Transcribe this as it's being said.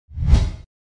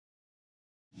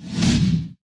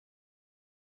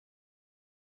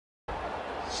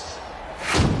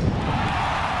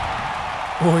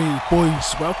Oi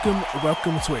boys,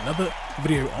 welcome to another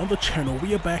video on the channel.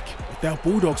 We are back with our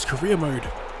Bulldogs career mode.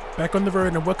 Back on the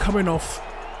road, and we're coming off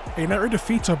a narrow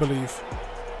defeat, I believe.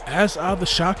 As are the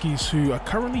Sharkies, who are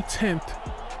currently 10th.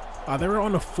 They were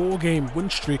on a 4-game win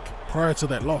streak prior to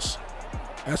that loss.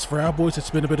 As for our boys,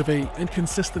 it's been a bit of an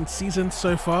inconsistent season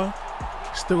so far.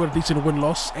 Still got a decent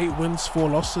win-loss, 8 wins, 4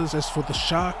 losses. As for the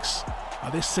Sharks,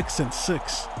 they're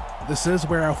 6-6. This is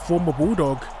where our former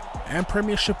Bulldog and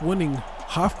Premiership winning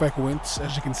halfback went,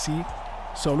 as you can see.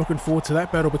 So looking forward to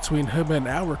that battle between him and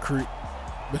our recruit,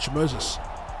 Nicho Hynes.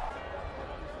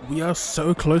 We are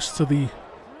so close to the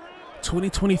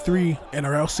 2023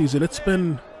 NRL season. It's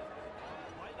been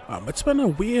a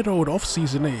weird old off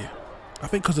season here. I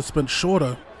think because it's been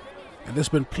shorter and there's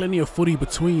been plenty of footy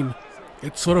between.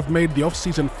 It sort of made the off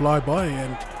season fly by,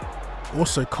 and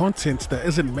also content that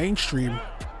isn't mainstream.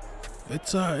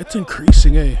 It's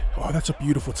increasing, eh? Oh, that's a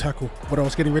beautiful tackle. What I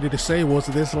was getting ready to say was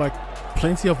that there's like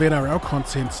plenty of NRL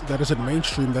content that isn't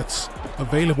mainstream that's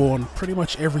available on pretty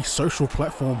much every social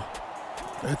platform.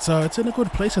 It's in a good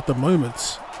place at the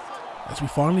moment as we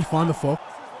finally find the Fox.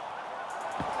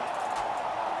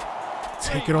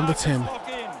 Take it on the 10.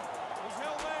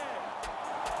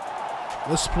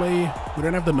 This play, we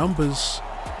don't have the numbers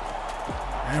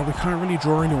and we can't really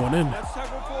draw anyone in.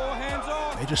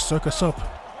 They just soak us up.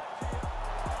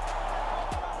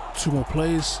 2 more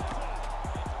plays.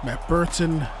 Matt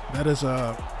Burton, that is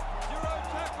a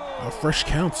fresh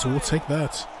count, so we'll take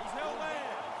that.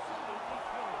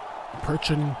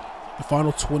 Approaching the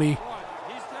final 20.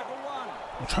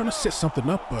 I'm trying to set something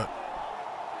up, but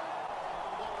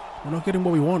we're not getting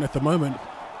what we want at the moment.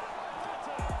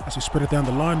 As we spread it down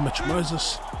the line, Nicho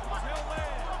Hynes.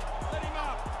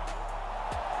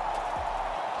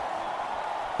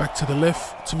 Back to the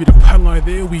left, to the Ponga,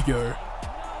 there we go.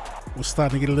 We're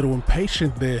starting to get a little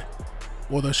impatient there.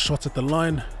 All those shots at the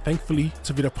line. Thankfully,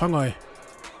 Tavita Ponga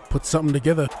put something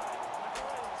together.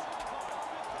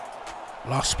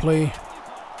 Last play,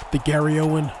 the Gary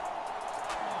Owen.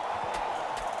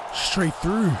 Straight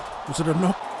through. Was it a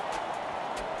knock?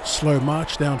 Slow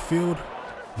march downfield.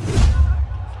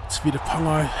 Tavita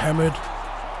Ponga hammered.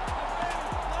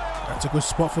 That's a good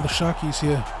spot for the Sharkies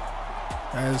here.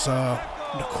 As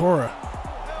Addo-Carr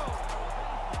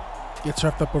gets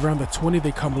wrapped up around the 20,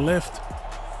 they come left.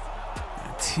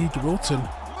 And Teague Wilton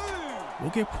will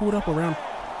get pulled up around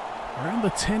the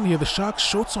 10 here. The Sharks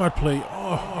short side play.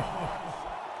 Oh,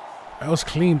 that was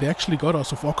clean. They actually got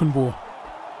us with Ockenball.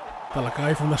 The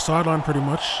guy from the sideline pretty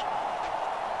much.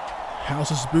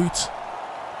 House's boot.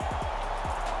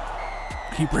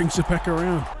 He brings it back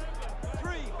around.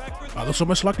 This will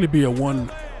most likely be a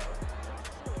one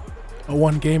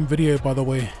game video, by the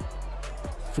way.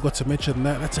 Forgot to mention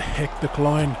that. That's a hectic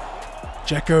line.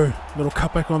 Jacko, little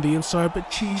cutback on the inside,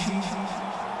 but cheesy.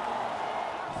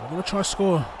 I'm going to try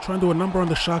score. Try and do a number on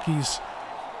the Sharkies.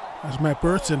 As Matt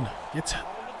Burton gets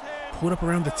pulled up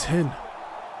around the 10.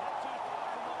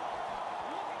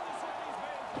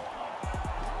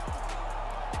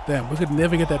 Damn, we could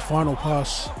never get that final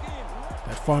pass.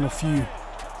 That final few.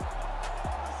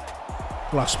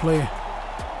 Last play.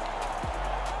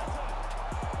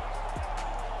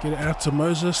 Get it out to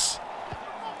Moses.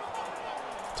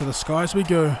 To the skies we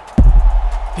go.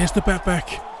 There's the back.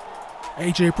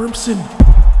 AJ Brimson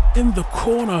in the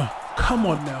corner. Come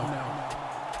on now.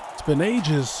 It's been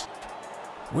ages.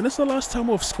 When is the last time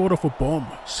we've scored off a bomb?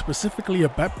 Specifically a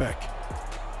back.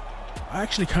 I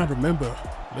actually can't remember.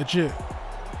 Legit.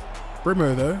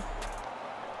 Brimo though.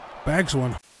 Bags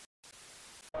one.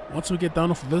 Once we get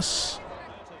done off this.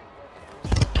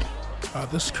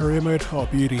 This career mode. Oh,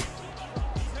 beauty.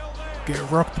 Get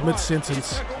rocked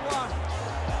mid-sentence.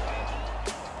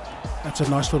 That's a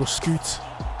nice little scoot.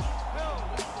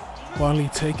 Finally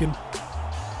taken.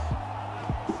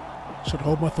 Should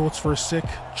hold my thoughts for a sec.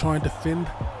 Try and defend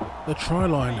the try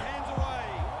line.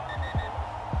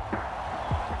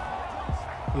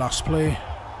 Last play.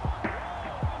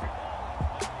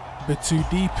 A bit too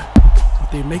deep,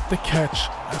 but they make the catch.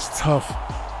 That's tough.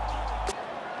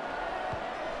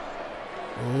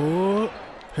 Oh.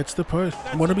 Hits the post.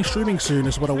 I'm going to be streaming soon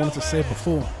is what I wanted to say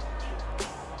before.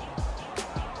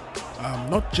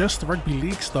 Not just rugby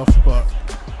league stuff, but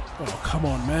oh, come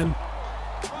on, man.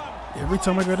 Every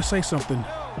time I go to say something.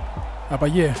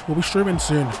 But yeah, we'll be streaming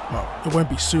soon. Well, it won't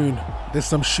be soon. There's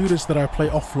some shooters that I play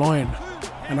offline,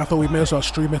 and I thought we may as well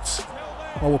stream it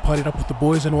while we're partied up with the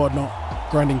boys and whatnot.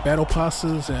 Grinding battle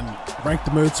passes and ranked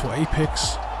modes for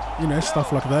Apex. You know,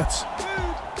 stuff like that.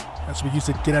 As we use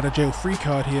the get out of jail free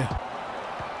card here.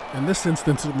 In this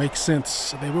instance, it makes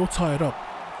sense. They will tie it up.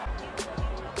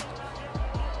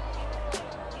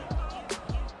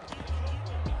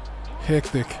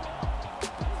 hectic.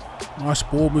 Nice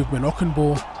ball movement, knocking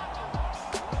ball.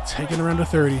 Taking around the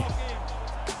 30.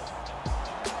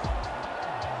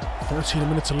 13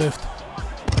 minutes left.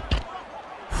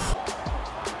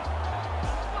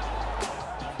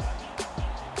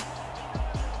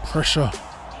 Pressure.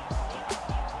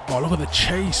 Oh, look at the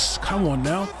chase. Come on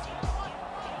now.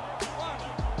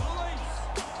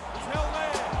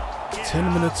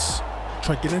 10 minutes.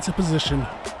 Try to get into position.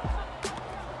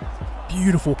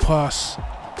 Beautiful pass.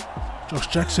 Josh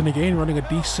Jackson again running a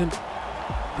decent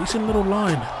little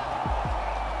line.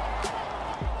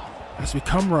 As we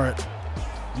come right.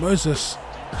 Moses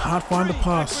can't find the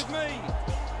pass.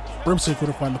 Brimson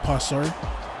couldn't find the pass, sorry.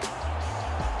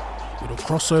 Little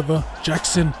crossover.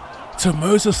 Jackson to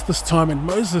Moses this time, and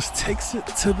Moses takes it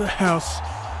to the house.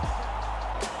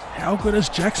 How good has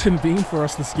Jackson been for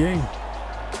us this game?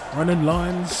 Running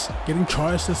lines, getting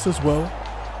try assists as well.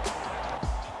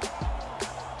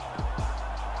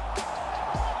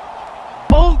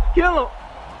 Oh, kill him!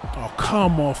 Oh,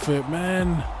 come off it,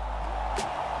 man.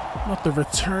 Not the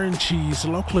return cheese.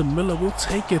 Lachlan Miller will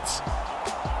take it.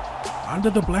 Under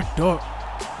the black dot.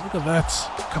 Look at that.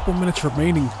 A couple minutes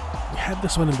remaining. We had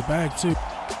this one in the bag too.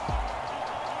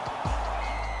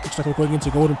 Looks like we're going into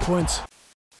golden points.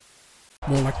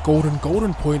 More like golden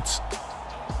points.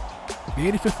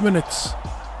 The 85th minutes.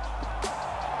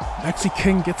 Maxi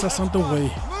King gets us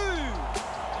underway.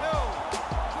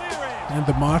 And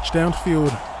the march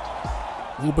downfield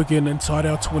will begin inside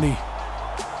our 20.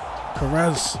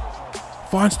 Kiraz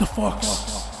finds the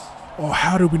Fox. Oh,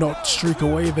 how did we not streak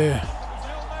away there?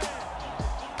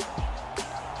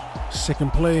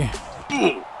 Second play.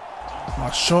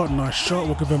 Nice shot,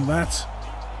 we'll give him that.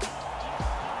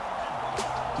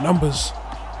 Numbers.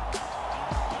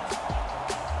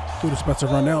 Dude is about to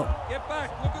run out. Get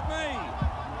back, look at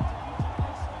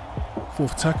me.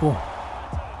 Fourth tackle.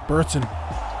 Burton.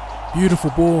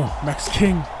 Beautiful ball. Max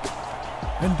King.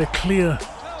 And the clear.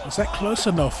 Is that close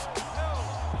enough?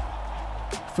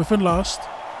 Fifth and last.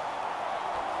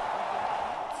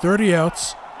 30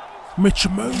 outs. Mitch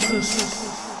Moses.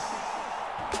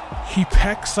 He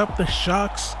packs up the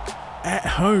Sharks at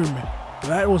home.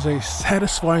 That was a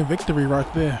satisfying victory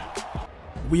right there.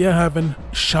 We are having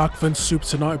shark fin soup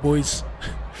tonight, boys.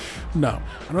 No,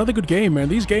 another good game, man.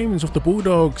 These games with the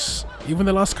Bulldogs, even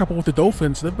the last couple with the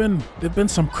Dolphins, they've been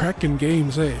some cracking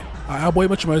games, eh? Our boy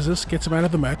Mitch Moses gets him out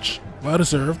of the match. Well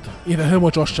deserved. Either him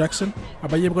or Josh Jackson.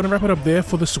 But yeah, we're going to wrap it up there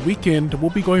for this weekend.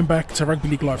 We'll be going back to Rugby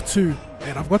League Live 2.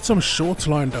 And I've got some shorts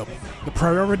lined up. The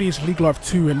priority is League Live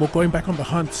 2, and we're going back on the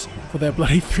hunt for that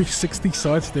bloody 360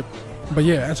 sidestep. But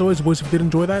yeah, as always, boys, if you did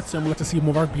enjoy that and would like to see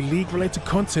more Rugby League related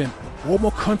content, or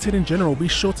more content in general, be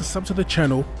sure to sub to the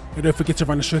channel. And don't forget to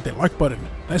run and show that like button.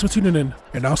 Thanks for tuning in,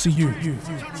 and I'll see you.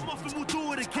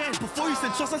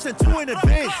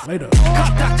 Later.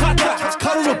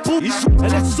 Cut on a boot, and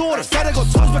let's sort it. Gotta go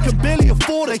touch, but can barely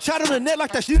afford it. They chat on the net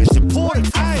like that shit is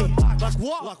important. Like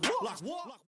what?